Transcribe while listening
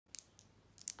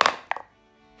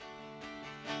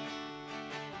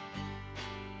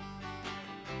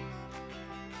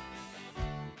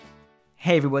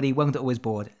Hey everybody, welcome to Always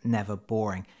Bored, Never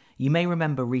Boring. You may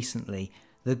remember recently,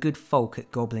 the good folk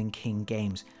at Goblin King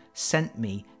Games sent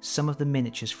me some of the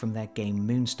miniatures from their game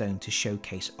Moonstone to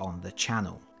showcase on the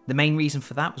channel. The main reason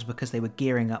for that was because they were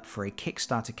gearing up for a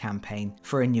Kickstarter campaign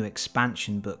for a new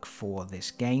expansion book for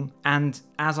this game, and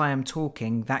as I am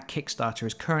talking, that Kickstarter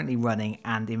is currently running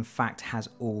and in fact has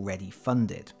already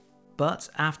funded. But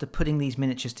after putting these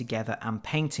miniatures together and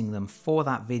painting them for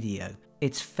that video,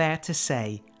 it's fair to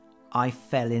say I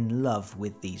fell in love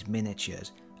with these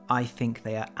miniatures. I think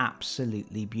they are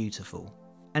absolutely beautiful.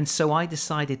 And so I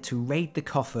decided to raid the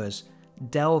coffers,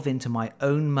 delve into my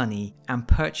own money and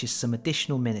purchase some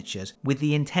additional miniatures with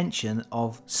the intention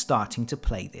of starting to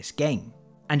play this game.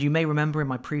 And you may remember in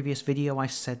my previous video I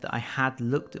said that I had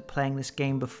looked at playing this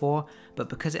game before, but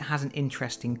because it has an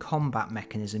interesting combat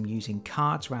mechanism using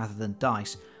cards rather than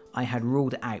dice, I had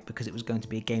ruled it out because it was going to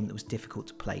be a game that was difficult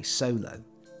to play solo.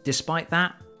 Despite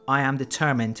that, I am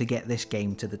determined to get this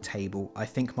game to the table. I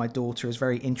think my daughter is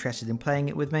very interested in playing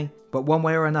it with me, but one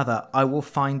way or another I will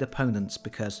find opponents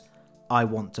because I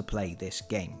want to play this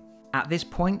game. At this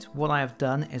point, what I have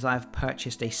done is I have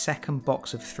purchased a second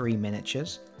box of 3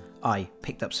 miniatures. I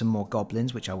picked up some more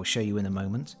goblins, which I will show you in a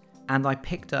moment, and I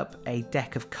picked up a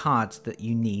deck of cards that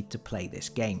you need to play this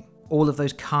game. All of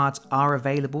those cards are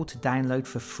available to download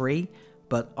for free,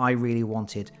 but I really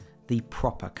wanted the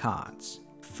proper cards.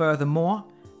 Furthermore,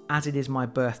 as it is my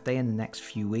birthday in the next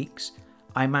few weeks,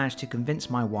 I managed to convince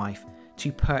my wife to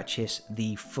purchase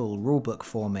the full rulebook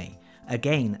for me.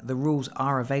 Again, the rules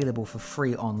are available for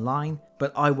free online,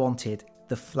 but I wanted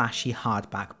the flashy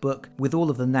hardback book with all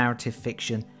of the narrative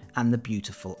fiction and the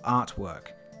beautiful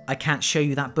artwork. I can't show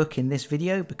you that book in this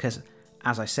video because,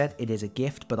 as I said, it is a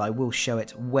gift, but I will show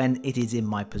it when it is in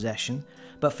my possession.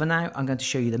 But for now, I'm going to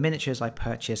show you the miniatures I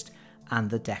purchased and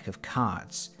the deck of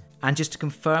cards. And just to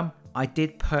confirm, I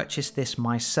did purchase this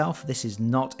myself. This is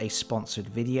not a sponsored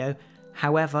video.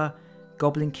 However,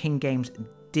 Goblin King Games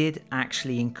did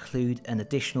actually include an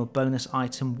additional bonus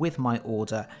item with my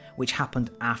order, which happened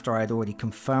after I had already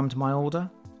confirmed my order.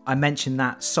 I mentioned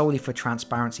that solely for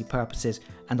transparency purposes,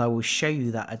 and I will show you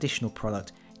that additional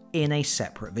product in a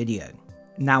separate video.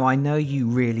 Now, I know you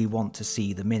really want to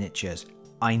see the miniatures.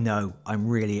 I know, I'm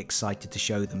really excited to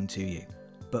show them to you.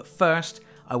 But first,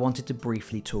 I wanted to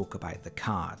briefly talk about the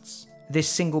cards. This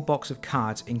single box of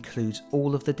cards includes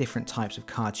all of the different types of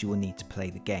cards you will need to play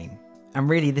the game. And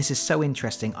really, this is so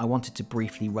interesting, I wanted to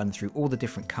briefly run through all the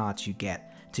different cards you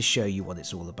get to show you what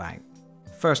it's all about.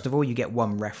 First of all, you get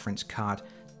one reference card,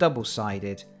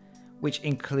 double-sided, which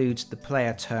includes the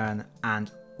player turn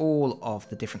and all of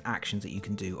the different actions that you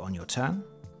can do on your turn.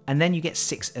 And then you get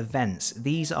 6 events.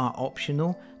 These are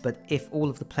optional, but if all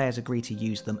of the players agree to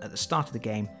use them at the start of the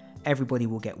game, everybody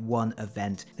will get one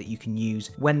event that you can use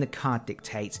when the card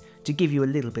dictates to give you a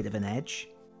little bit of an edge.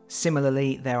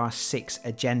 Similarly, there are 6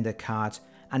 agenda cards,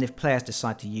 and if players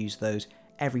decide to use those,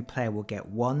 every player will get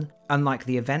one. Unlike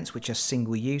the events, which are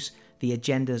single use, the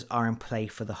agendas are in play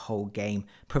for the whole game,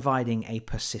 providing a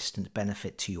persistent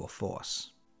benefit to your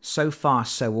force. So far,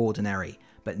 so ordinary,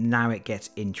 but now it gets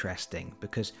interesting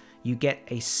because you get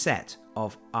a set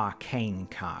of arcane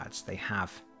cards. They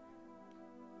have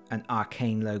an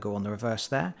arcane logo on the reverse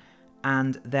there,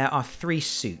 and there are 3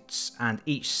 suits, and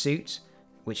each suit,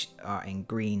 which are in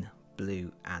green,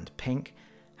 blue and pink,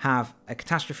 have a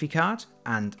catastrophe card,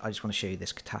 and I just want to show you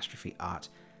this catastrophe art.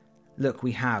 Look,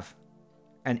 we have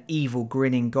an evil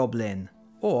grinning goblin,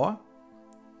 or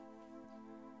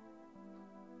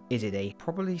is it a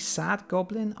probably sad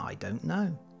goblin? I don't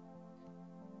know.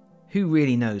 Who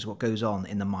really knows what goes on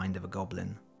in the mind of a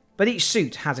goblin? But each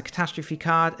suit has a catastrophe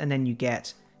card, and then you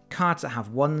get cards that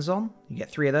have 1s on, you get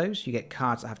 3 of those, you get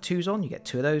cards that have 2s on, you get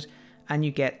 2 of those, and you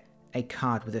get a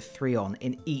card with a 3 on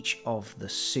in each of the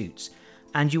suits.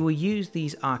 And you will use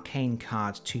these arcane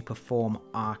cards to perform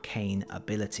arcane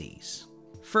abilities.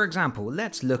 For example,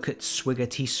 let's look at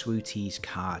Swiggerty Swooty's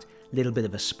card. Little bit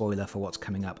of a spoiler for what's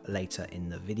coming up later in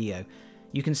the video.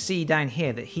 You can see down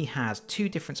here that he has 2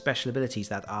 different special abilities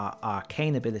that are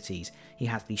arcane abilities. He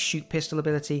has the shoot pistol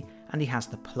ability and he has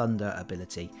the plunder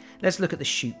ability. Let's look at the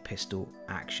shoot pistol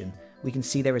action. We can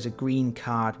see there is a green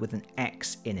card with an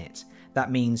X in it.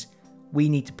 That means we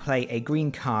need to play a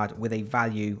green card with a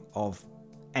value of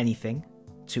anything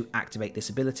to activate this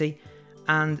ability,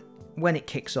 and when it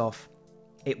kicks off,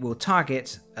 it will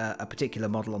target a particular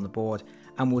model on the board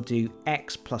and will do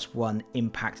X plus 1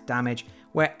 impact damage,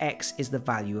 where X is the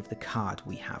value of the card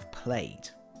we have played.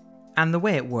 And the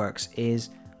way it works is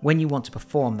when you want to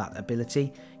perform that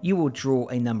ability, you will draw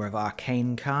a number of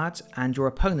arcane cards and your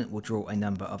opponent will draw a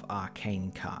number of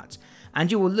arcane cards.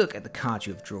 and you will look at the cards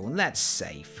you have drawn. Let's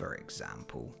say, for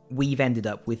example, we've ended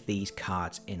up with these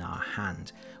cards in our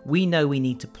hand. We know we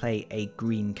need to play a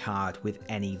green card with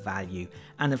any value,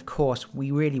 and of course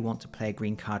we really want to play a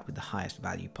green card with the highest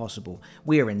value possible.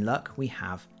 We are in luck, we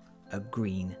have a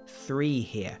green 3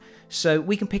 here. So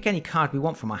we can pick any card we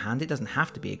want from our hand, it doesn't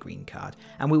have to be a green card,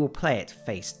 and we will play it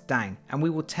face down, and we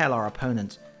will tell our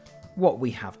opponent what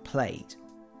we have played.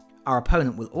 Our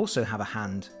opponent will also have a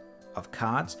hand of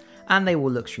cards, and they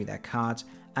will look through their cards,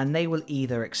 and they will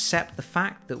either accept the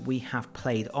fact that we have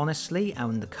played honestly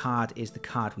and the card is the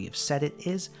card we have said it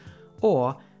is,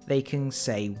 or they can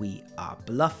say we are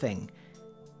bluffing.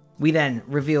 We then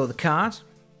reveal the card,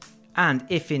 and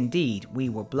if indeed we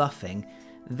were bluffing,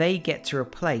 they get to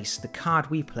replace the card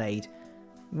we played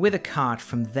with a card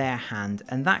from their hand,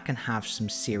 and that can have some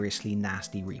seriously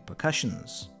nasty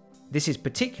repercussions. This is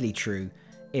particularly true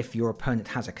if your opponent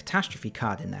has a catastrophe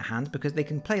card in their hand, because they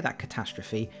can play that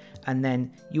catastrophe and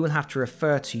then you will have to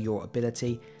refer to your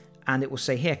ability and it will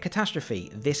say here,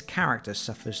 catastrophe, this character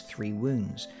suffers 3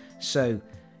 wounds. So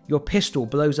your pistol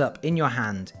blows up in your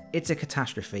hand, it's a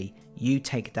catastrophe, you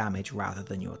take damage rather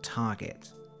than your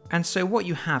target. And so what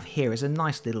you have here is a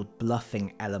nice little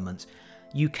bluffing element.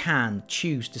 You can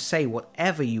choose to say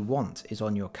whatever you want is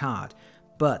on your card,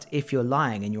 but if you're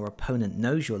lying and your opponent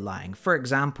knows you're lying, for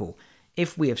example,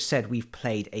 if we have said we've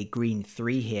played a green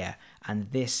 3 here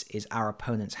and this is our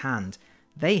opponent's hand,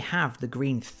 they have the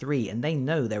green 3 and they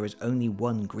know there is only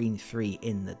one green 3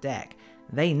 in the deck.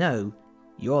 They know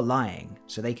you're lying,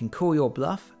 so they can call your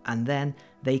bluff and then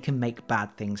they can make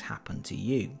bad things happen to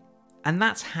you. And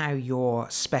that's how your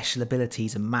special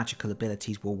abilities and magical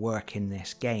abilities will work in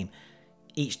this game.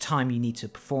 Each time you need to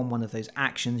perform one of those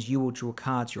actions, you will draw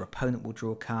cards, your opponent will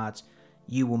draw cards,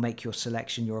 you will make your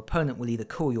selection, your opponent will either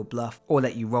call your bluff or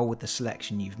let you roll with the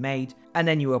selection you've made, and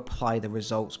then you apply the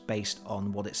results based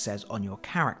on what it says on your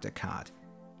character card.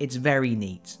 It's very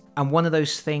neat, and one of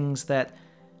those things that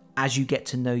as you get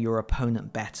to know your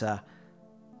opponent better,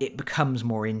 it becomes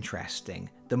more interesting.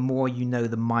 The more you know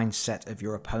the mindset of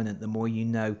your opponent, the more you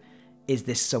know, is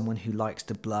this someone who likes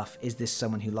to bluff? Is this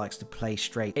someone who likes to play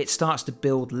straight? It starts to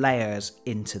build layers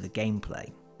into the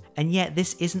gameplay. And yet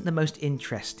this isn't the most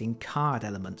interesting card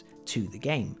element to the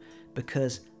game,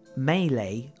 because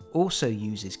Melee also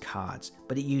uses cards,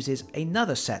 but it uses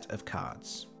another set of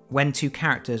cards. When 2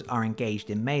 characters are engaged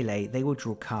in Melee, they will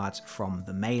draw cards from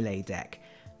the Melee deck.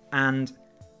 And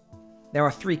there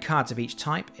are 3 cards of each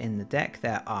type in the deck.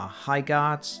 There are High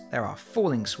Guards, there are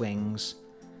Falling Swings,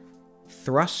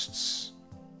 Thrusts,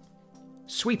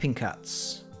 Sweeping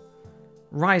Cuts,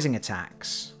 Rising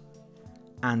Attacks,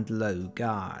 and Low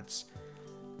Guards.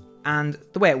 And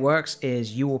the way it works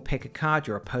is you will pick a card,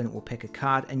 your opponent will pick a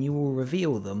card, and you will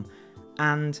reveal them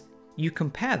and you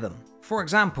compare them. For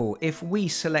example, if we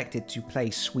selected to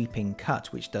play Sweeping Cut,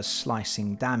 which does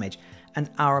slicing damage, and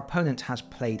our opponent has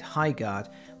played High Guard,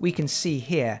 we can see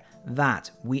here that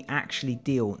we actually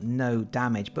deal no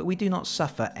damage, but we do not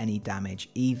suffer any damage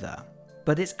either.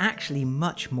 But it's actually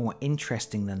much more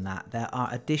interesting than that. There are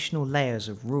additional layers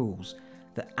of rules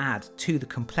that add to the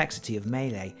complexity of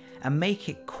Melee and make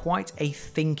it quite a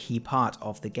thinky part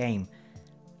of the game,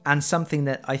 and something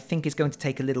that I think is going to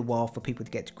take a little while for people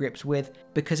to get to grips with,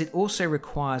 because it also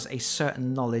requires a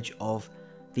certain knowledge of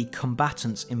the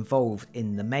combatants involved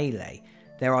in the Melee.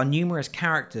 There are numerous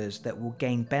characters that will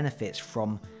gain benefits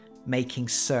from making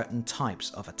certain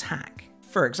types of attack.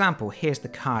 For example, here's the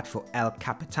card for El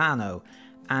Capitano,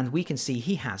 and we can see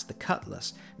he has the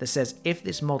Cutlass that says if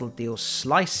this model deals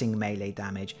slicing melee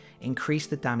damage, increase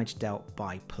the damage dealt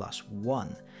by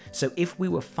 +1. So if we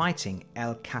were fighting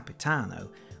El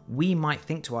Capitano, we might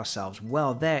think to ourselves,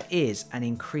 well, there is an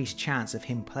increased chance of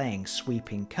him playing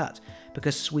Sweeping Cut,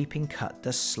 because Sweeping Cut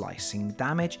does slicing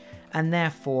damage, and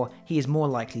therefore he is more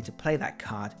likely to play that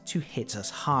card to hit us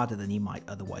harder than he might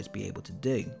otherwise be able to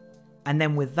do. And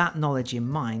then with that knowledge in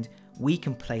mind, we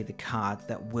can play the card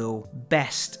that will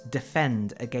best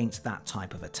defend against that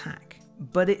type of attack.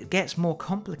 But it gets more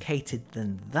complicated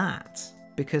than that,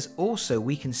 because also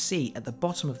we can see at the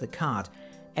bottom of the card,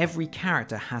 every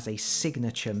character has a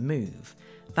signature move.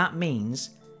 That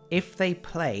means if they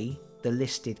play the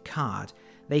listed card,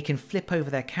 they can flip over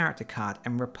their character card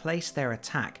and replace their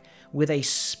attack with a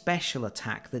special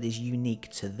attack that is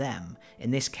unique to them. In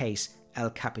this case, El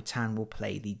Capitan will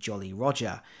play the Jolly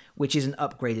Roger, which is an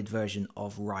upgraded version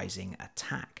of Rising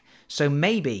Attack. So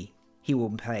maybe he will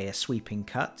play a Sweeping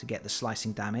Cut to get the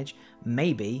slicing damage,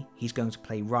 maybe he's going to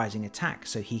play Rising Attack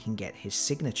so he can get his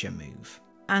signature move.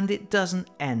 And it doesn't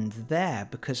end there,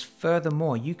 because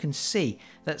furthermore you can see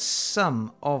that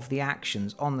some of the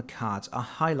actions on the cards are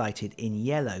highlighted in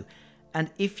yellow, And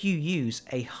if you use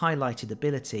a highlighted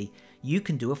ability, you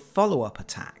can do a follow-up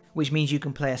attack, which means you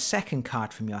can play a second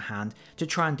card from your hand to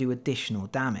try and do additional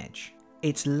damage.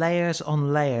 It's layers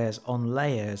on layers on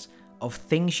layers of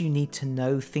things you need to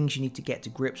know, things you need to get to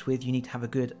grips with. You need to have a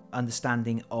good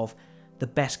understanding of the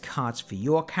best cards for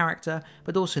your character,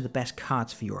 but also the best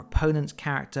cards for your opponent's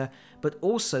character, but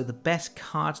also the best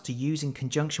cards to use in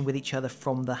conjunction with each other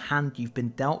from the hand you've been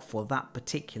dealt for that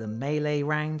particular melee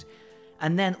round.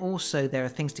 And then also there are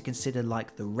things to consider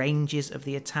like the ranges of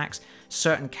the attacks.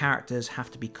 Certain characters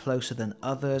have to be closer than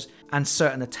others, and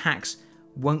certain attacks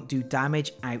won't do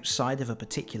damage outside of a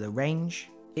particular range.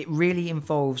 It really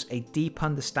involves a deep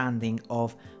understanding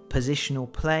of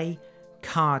positional play,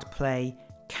 card play,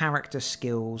 character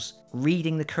skills,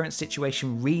 reading the current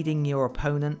situation, reading your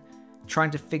opponent,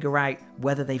 trying to figure out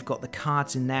whether they've got the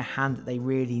cards in their hand that they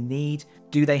really need.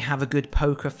 Do they have a good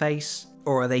poker face?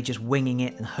 Or are they just winging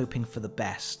it and hoping for the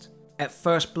best? At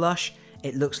first blush,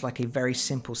 it looks like a very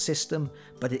simple system,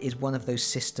 but it is one of those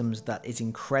systems that is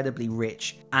incredibly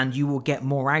rich, and you will get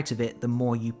more out of it the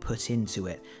more you put into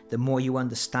it. The more you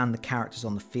understand the characters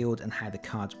on the field and how the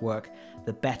cards work,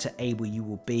 the better able you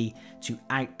will be to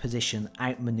outposition,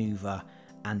 outmaneuver,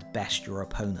 and best your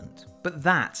opponent. But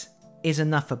that is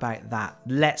enough about that.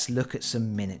 Let's look at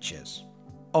some miniatures.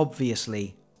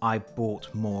 Obviously, I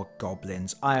bought more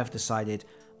goblins. I have decided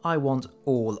I want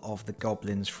all of the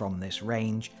goblins from this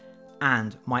range,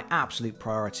 and my absolute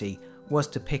priority was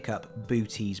to pick up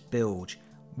Booty's Bilge.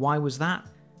 Why was that?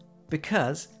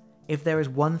 Because if there is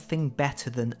one thing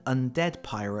better than undead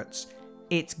pirates,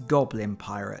 it's goblin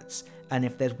pirates. And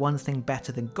if there's one thing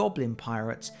better than goblin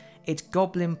pirates, it's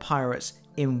goblin pirates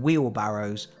in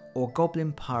wheelbarrows or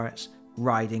goblin pirates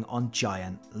riding on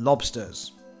giant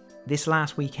lobsters. This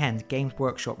last weekend, Games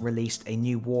Workshop released a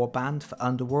new warband for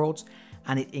Underworlds,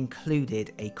 and it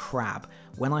included a crab.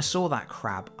 When I saw that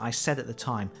crab, I said at the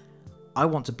time, I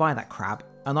want to buy that crab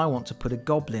and I want to put a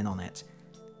goblin on it.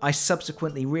 I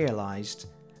subsequently realised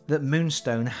that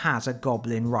Moonstone has a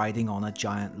goblin riding on a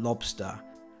giant lobster,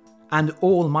 and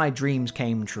all my dreams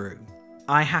came true.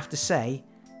 I have to say,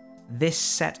 this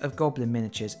set of goblin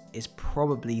miniatures is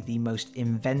probably the most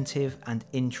inventive and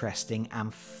interesting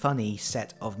and funny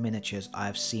set of miniatures I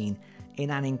have seen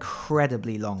in an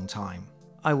incredibly long time.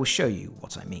 I will show you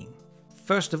what I mean.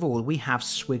 First of all, we have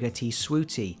Swiggity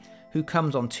Swooty, who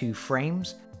comes on 2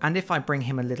 frames, and if I bring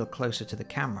him a little closer to the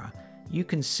camera, you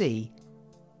can see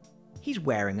he's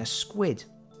wearing a squid.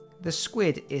 The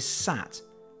squid is sat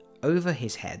over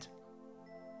his head.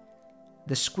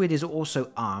 The squid is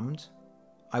also armed.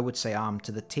 I would say armed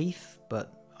to the teeth,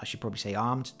 but I should probably say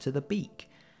armed to the beak.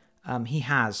 He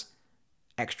has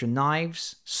extra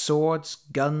knives, swords,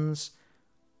 guns.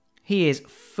 He is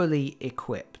fully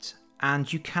equipped,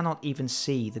 and you cannot even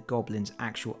see the goblin's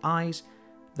actual eyes.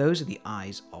 Those are the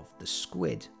eyes of the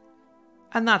squid.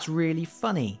 And that's really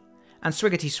funny. And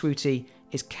Swiggity Swooty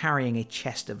is carrying a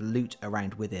chest of loot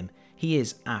around with him. He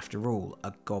is, after all,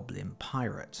 a goblin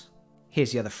pirate.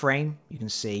 Here's the other frame. You can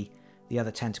see the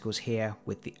other tentacles here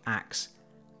with the axe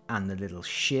and the little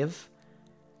shiv.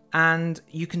 And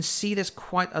you can see there's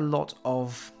quite a lot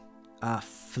of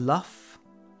fluff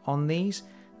on these.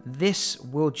 This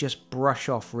will just brush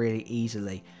off really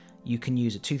easily. You can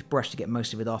use a toothbrush to get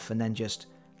most of it off and then just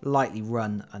lightly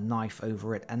run a knife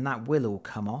over it and that will all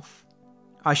come off.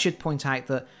 I should point out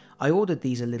that I ordered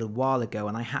these a little while ago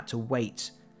and I had to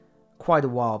wait quite a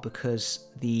while because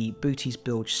the Booty's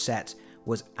Bilge set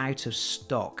was out of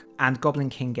stock and Goblin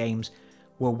King Games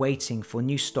were waiting for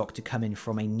new stock to come in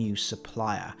from a new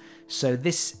supplier. So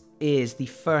this is the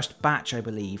first batch, I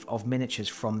believe, of miniatures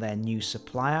from their new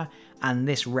supplier, and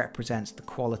this represents the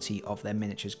quality of their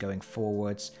miniatures going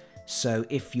forwards. So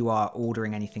if you are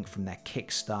ordering anything from their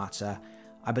Kickstarter,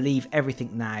 I believe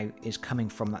everything now is coming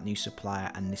from that new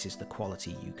supplier and this is the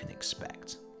quality you can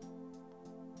expect.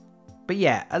 But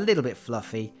yeah, a little bit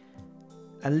fluffy,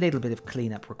 a little bit of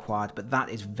cleanup required, but that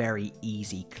is very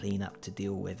easy cleanup to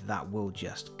deal with. That will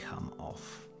just come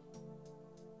off.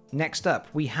 Next up,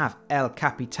 we have El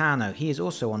Capitano. He is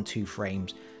also on 2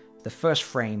 frames. The first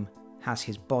frame has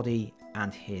his body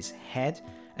and his head.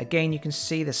 Again, you can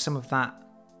see there's some of that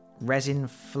resin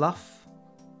fluff,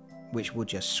 which will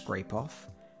just scrape off.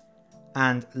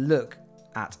 And look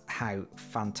at how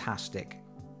fantastic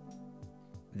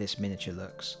this miniature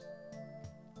looks.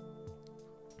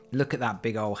 Look at that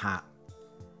big old hat.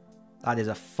 That is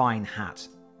a fine hat.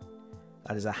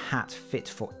 That is a hat fit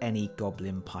for any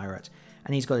goblin pirate.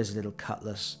 And he's got his little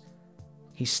cutlass.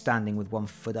 He's standing with 1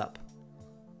 foot up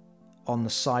on the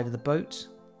side of the boat.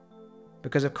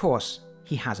 Because of course,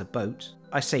 he has a boat.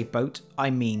 I say boat, I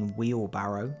mean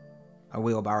wheelbarrow. a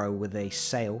wheelbarrow with a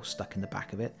sail stuck in the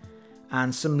back of it,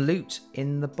 and some loot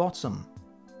in the bottom.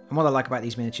 And what I like about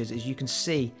these miniatures is you can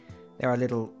see there are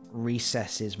little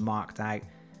recesses marked out.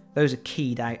 Those are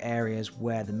keyed out areas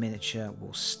where the miniature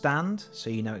will stand, so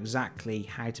you know exactly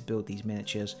how to build these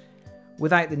miniatures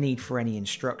without the need for any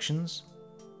instructions.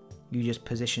 You just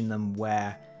position them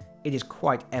where it is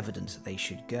quite evident that they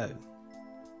should go.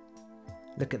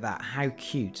 Look at that, how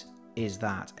cute is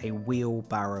that? A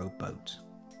wheelbarrow boat.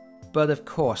 But of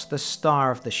course, the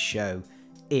star of the show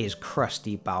is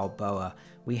Krusty Balboa.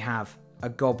 We have a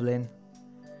goblin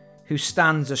who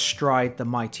stands astride the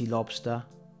mighty lobster.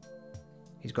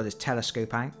 He's got his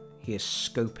telescope out. He is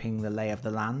scoping the lay of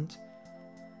the land.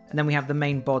 And then we have the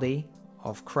main body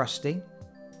of Krusty.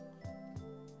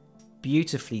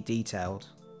 Beautifully detailed.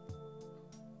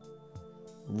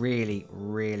 Really,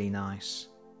 really nice.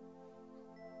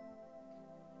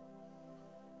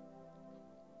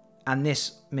 And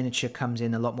this miniature comes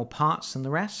in a lot more parts than the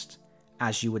rest,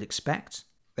 as you would expect.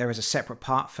 There is a separate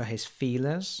part for his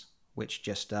feelers, which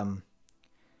just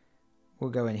will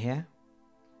go in here,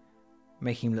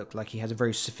 making him look like he has a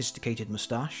very sophisticated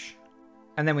moustache.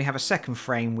 And then we have a second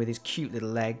frame with his cute little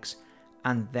legs,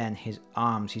 and then his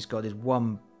arms. He's got his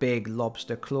one big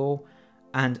lobster claw,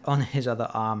 and on his other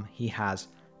arm he has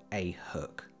a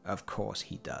hook. Of course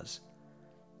he does.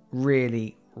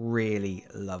 Really, really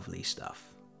lovely stuff.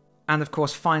 And of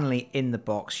course, finally in the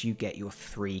box you get your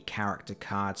 3 character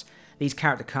cards. These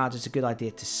character cards, it's a good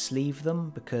idea to sleeve them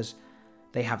because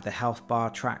they have the health bar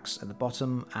tracks at the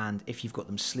bottom, and if you've got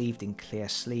them sleeved in clear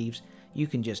sleeves, you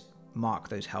can just mark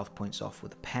those health points off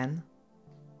with a pen.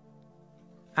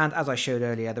 And as I showed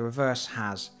earlier, the reverse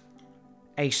has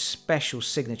a special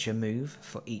signature move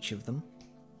for each of them.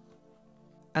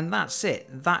 And that's it.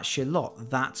 That's your lot.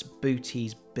 That's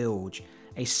Booty's Bilge,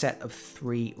 a set of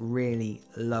 3 really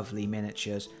lovely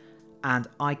miniatures, and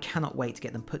I cannot wait to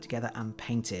get them put together and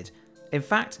painted. In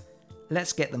fact,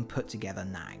 let's get them put together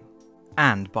now.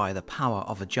 And by the power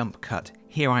of a jump cut,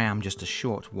 here I am just a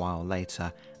short while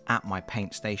later at my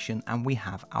paint station, and we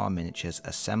have our miniatures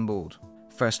assembled.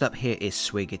 First up here is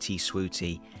Swiggity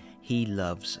Swooty. He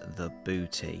loves the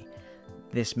booty.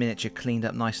 This miniature cleaned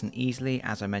up nice and easily.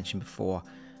 As I mentioned before,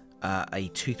 a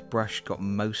toothbrush got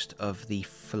most of the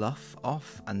fluff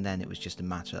off, and then it was just a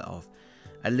matter of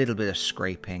a little bit of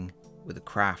scraping with a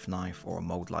craft knife or a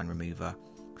mold line remover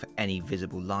for any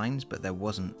visible lines, but there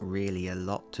wasn't really a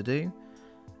lot to do.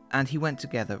 And he went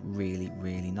together really,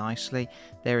 really nicely.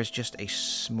 There is just a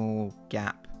small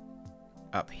gap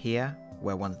up here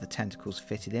where one of the tentacles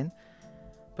fitted in,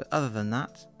 but other than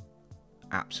that,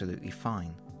 absolutely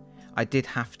fine. I did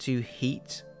have to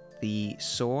heat the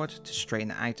sword to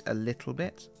straighten it out a little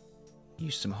bit,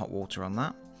 use some hot water on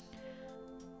that,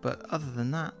 but other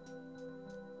than that,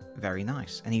 very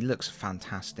nice, and he looks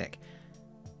fantastic.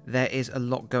 There is a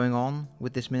lot going on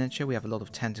with this miniature. We have a lot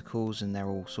of tentacles and they're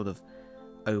all sort of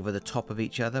over the top of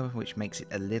each other, which makes it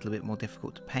a little bit more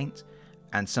difficult to paint,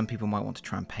 and some people might want to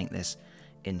try and paint this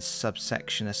in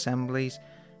subsection assemblies,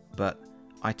 but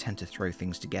I tend to throw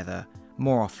things together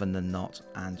more often than not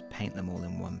and paint them all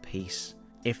in one piece.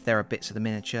 If there are bits of the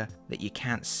miniature that you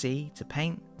can't see to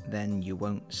paint, then you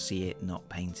won't see it not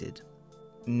painted.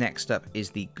 Next up is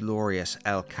the glorious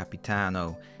El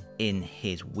Capitano in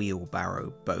his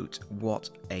wheelbarrow boat.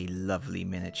 What a lovely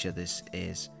miniature this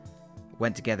is.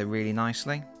 Went together really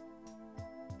nicely.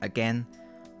 Again,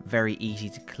 very easy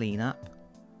to clean up.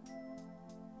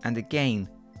 And again,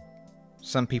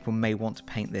 some people may want to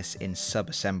paint this in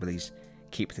sub-assemblies,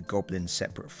 keep the goblin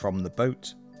separate from the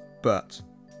boat, but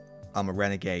I'm a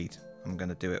renegade. I'm going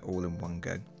to do it all in one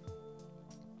go.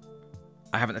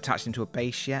 I haven't attached him to a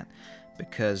base yet,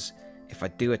 because if I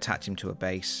do attach him to a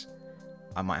base,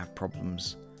 I might have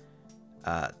problems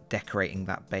decorating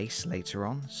that base later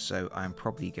on, so I'm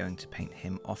probably going to paint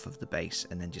him off of the base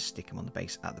and then just stick him on the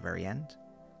base at the very end.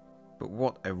 But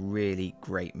what a really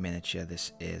great miniature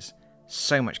this is.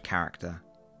 So much character.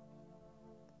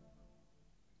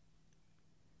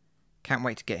 Can't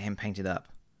wait to get him painted up,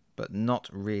 but not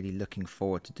really looking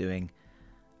forward to doing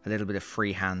a little bit of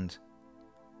freehand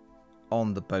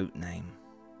on the boat name.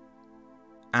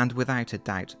 And without a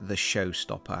doubt, the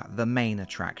showstopper, the main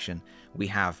attraction, we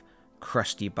have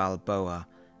Krusty Balboa,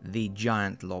 the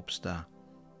giant lobster,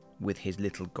 with his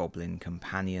little goblin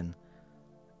companion.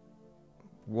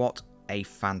 What a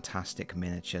fantastic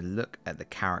miniature. Look at the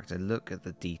character, look at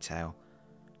the detail.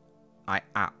 I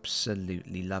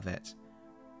absolutely love it.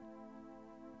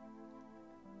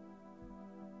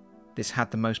 This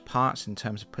had the most parts in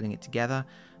terms of putting it together,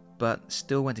 but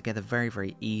still went together very,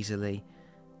 very easily.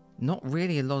 Not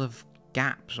really a lot of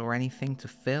gaps or anything to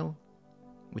fill.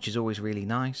 which is always really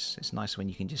nice. It's nice when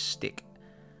you can just stick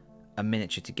a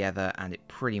miniature together and it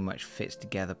pretty much fits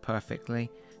together perfectly,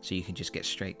 so you can just get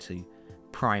straight to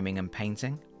priming and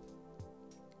painting.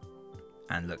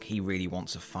 And look, he really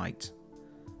wants a fight.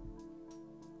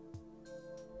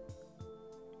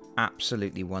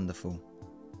 Absolutely wonderful.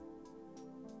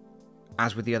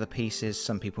 As with the other pieces,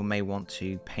 some people may want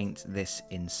to paint this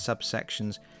in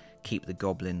subsections, keep the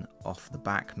goblin off the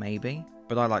back maybe,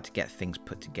 but I like to get things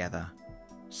put together,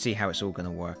 see how it's all going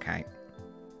to work out.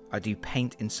 I do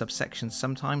paint in subsections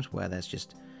sometimes where there's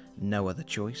just no other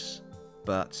choice,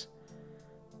 but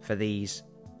for these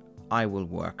I will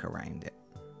work around it.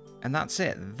 And that's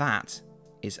it. That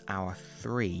is our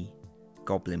 3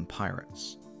 goblin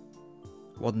pirates.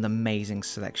 What an amazing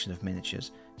selection of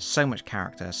miniatures. So much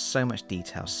character, so much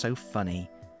detail, so funny,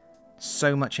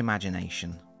 so much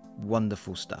imagination.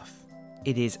 Wonderful stuff.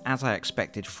 It is as I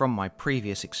expected from my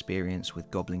previous experience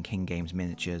with Goblin King Games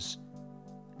miniatures.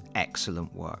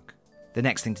 Excellent work. The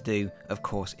next thing to do, of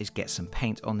course, is get some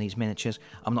paint on these miniatures.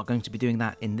 I'm not going to be doing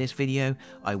that in this video.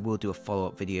 I will do a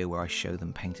follow-up video where I show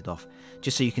them painted off,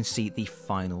 just so you can see the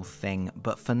final thing.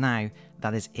 But for now,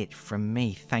 that is it from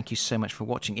me. Thank you so much for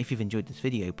watching. If you've enjoyed this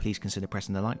video, please consider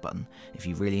pressing the like button. If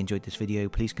you really enjoyed this video,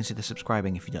 please consider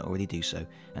subscribing if you don't already do so.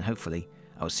 And hopefully,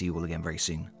 I will see you all again very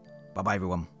soon. Bye-bye,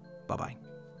 everyone. Bye-bye.